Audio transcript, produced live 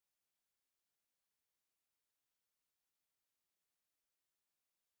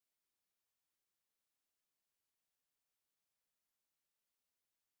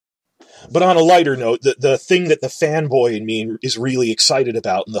But on a lighter note, the thing that the fanboy in me is really excited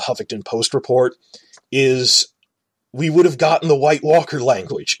about in the Huffington Post report is we would have gotten the White Walker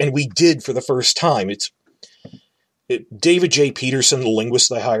language, and we did for the first time. David J. Peterson, the linguist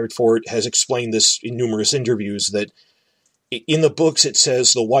they hired for it, has explained this in numerous interviews, that in the books it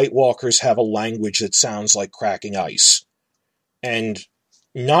says the White Walkers have a language that sounds like cracking ice. And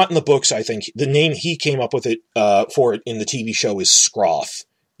not in the books, I think. The name he came up with for it in the TV show is Scroth,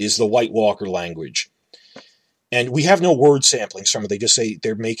 is the White Walker language. And we have no word samplings from it. They just say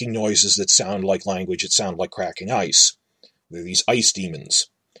they're making noises that sound like language that sound like cracking ice. They're these ice demons.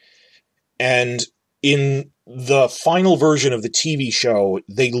 And in the final version of the TV show,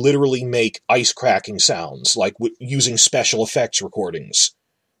 they literally make ice cracking sounds, like using special effects recordings.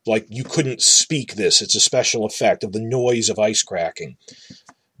 Like, you couldn't speak this. It's a special effect of the noise of ice cracking.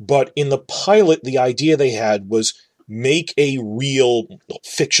 But in the pilot, the idea they had was make a real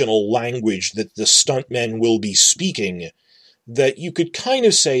fictional language that the stuntmen will be speaking, that you could kind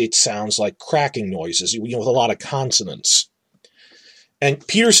of say it sounds like cracking noises, with a lot of consonants. And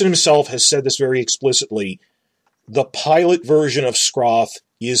Peterson himself has said this very explicitly. The pilot version of Scroth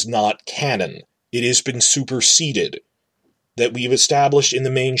is not canon. It has been superseded. That we've established in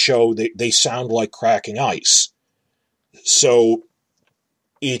the main show that they sound like cracking ice. So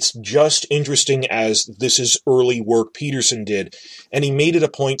it's just interesting, as this is early work Peterson did, and he made it a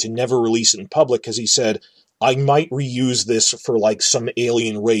point to never release it in public because he said, I might reuse this for like some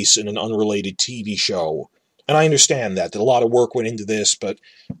alien race in an unrelated TV show. And I understand that a lot of work went into this, but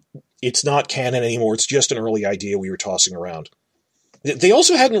it's not canon anymore. It's just an early idea we were tossing around. They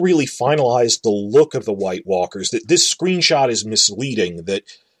also hadn't really finalized the look of the White Walkers. This screenshot is misleading, that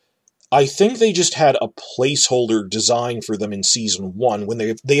I think they just had a placeholder design for them in Season 1 when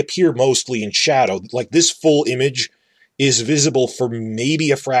they appear mostly in shadow. Like, this full image is visible for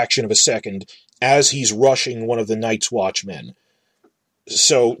maybe a fraction of a second as he's rushing one of the Night's Watchmen.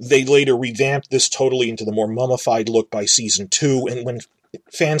 So they later revamped this totally into the more mummified look by Season 2, and when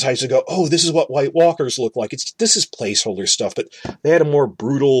fans had to go, oh, this is what White Walkers look like. This is placeholder stuff, but they had a more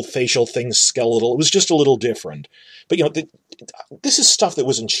brutal facial thing, skeletal. It was just a little different. But, this is stuff that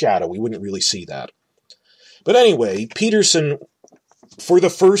was in shadow. We wouldn't really see that. But anyway, Peterson, for the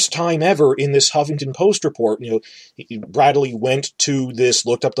first time ever in this Huffington Post report, Bradley went to this,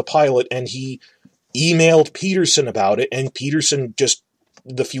 looked up the pilot, and he emailed Peterson about it, and Peterson just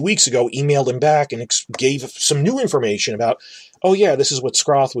a few weeks ago emailed him back and gave some new information about, oh yeah, this is what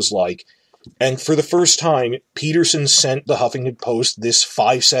Scroth was like. And for the first time, Peterson sent the Huffington Post this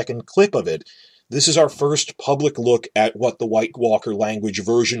 5-second clip of it. This is our first public look at what the White Walker language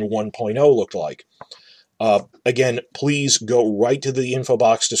version 1.0 looked like. Again, please go right to the info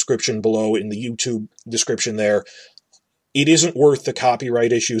box description below in the YouTube description there. It isn't worth the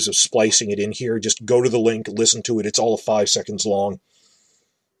copyright issues of splicing it in here. Just go to the link, listen to it. It's all of 5 seconds long.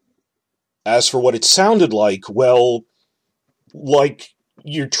 As for what it sounded like, well, like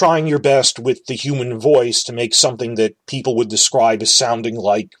you're trying your best with the human voice to make something that people would describe as sounding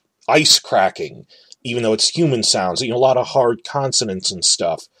like ice cracking, even though it's human sounds. A lot of hard consonants and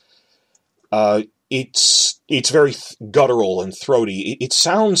stuff. It's very guttural and throaty. It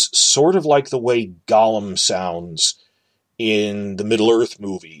sounds sort of like the way Gollum sounds in the Middle-earth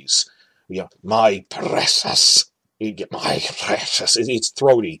movies. My precious. My precious. It's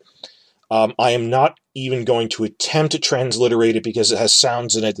throaty. I am not even going to attempt to transliterate it because it has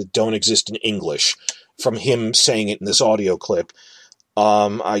sounds in it that don't exist in English from him saying it in this audio clip.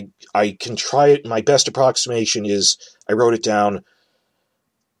 I can try it. My best approximation is, I wrote it down,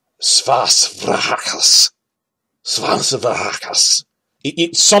 Svasvrakas. Svasvrakas.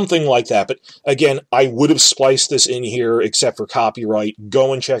 It's something like that, but again, I would have spliced this in here except for copyright.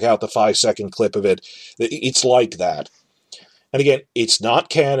 Go and check out the 5-second clip of it. It's like that. And again, it's not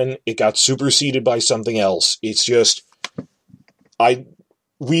canon. It got superseded by something else. It's just,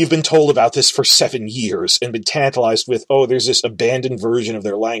 we've been told about this for 7 years and been tantalized with, oh, there's this abandoned version of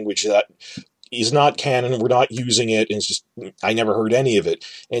their language that is not canon. We're not using it. And it's just, I never heard any of it.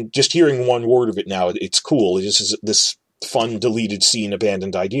 And just hearing one word of it now, it's cool. It just is this fun deleted scene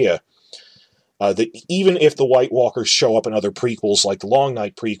abandoned idea. That even if the White Walkers show up in other prequels, like the Long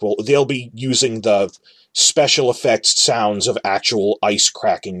Night prequel, they'll be using the special effects sounds of actual ice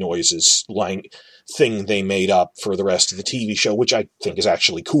cracking noises, thing they made up for the rest of the TV show, which I think is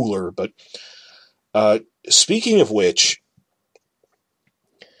actually cooler. But speaking of which,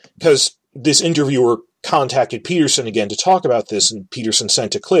 because this interviewer contacted Peterson again to talk about this, and Peterson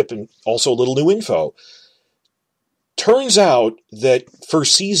sent a clip and also a little new info. Turns out that for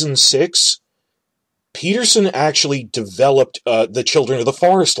Season 6, Peterson actually developed the Children of the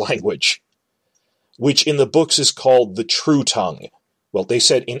Forest language, which in the books is called the True Tongue. Well, they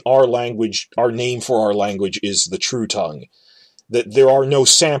said in our language, our name for our language is the True Tongue. That there are no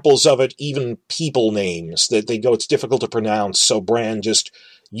samples of it, even people names, that they go, it's difficult to pronounce, so Bran just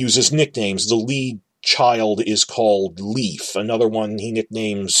uses nicknames. The lead child is called Leaf, another one he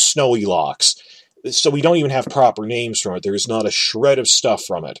nicknames Snowy Locks. So we don't even have proper names from it. There is not a shred of stuff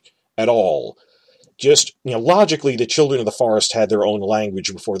from it at all. Just, logically, the Children of the Forest had their own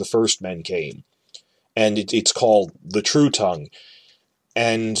language before the First Men came. And it's called the True Tongue.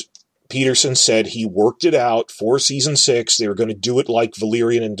 And Peterson said he worked it out for Season 6. They were going to do it like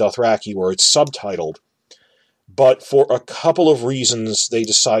Valyrian and Dothraki, where it's subtitled. But for a couple of reasons, they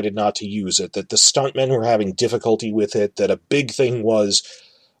decided not to use it. That the stuntmen were having difficulty with it. That a big thing was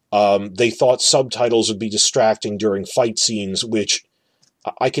they thought subtitles would be distracting during fight scenes, which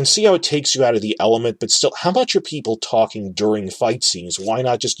I can see how it takes you out of the element, but still, how much are people talking during fight scenes? Why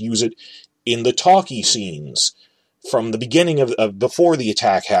not just use it in the talkie scenes from the beginning of before the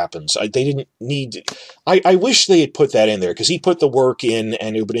attack happens? They didn't need... I wish they had put that in there, because he put the work in,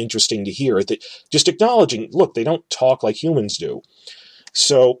 and it would be interesting to hear it. That just acknowledging, look, they don't talk like humans do.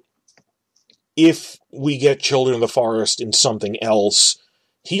 So, if we get Children of the Forest in something else,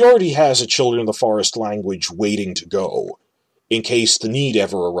 he already has a Children of the Forest language waiting to go, in case the need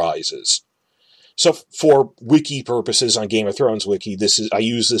ever arises. So for wiki purposes on Game of Thrones Wiki, I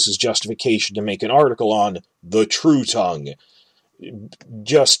use this as justification to make an article on the True Tongue.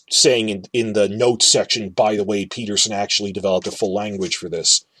 Just saying in the notes section, by the way, Peterson actually developed a full language for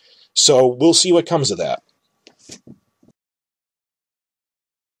this. So we'll see what comes of that.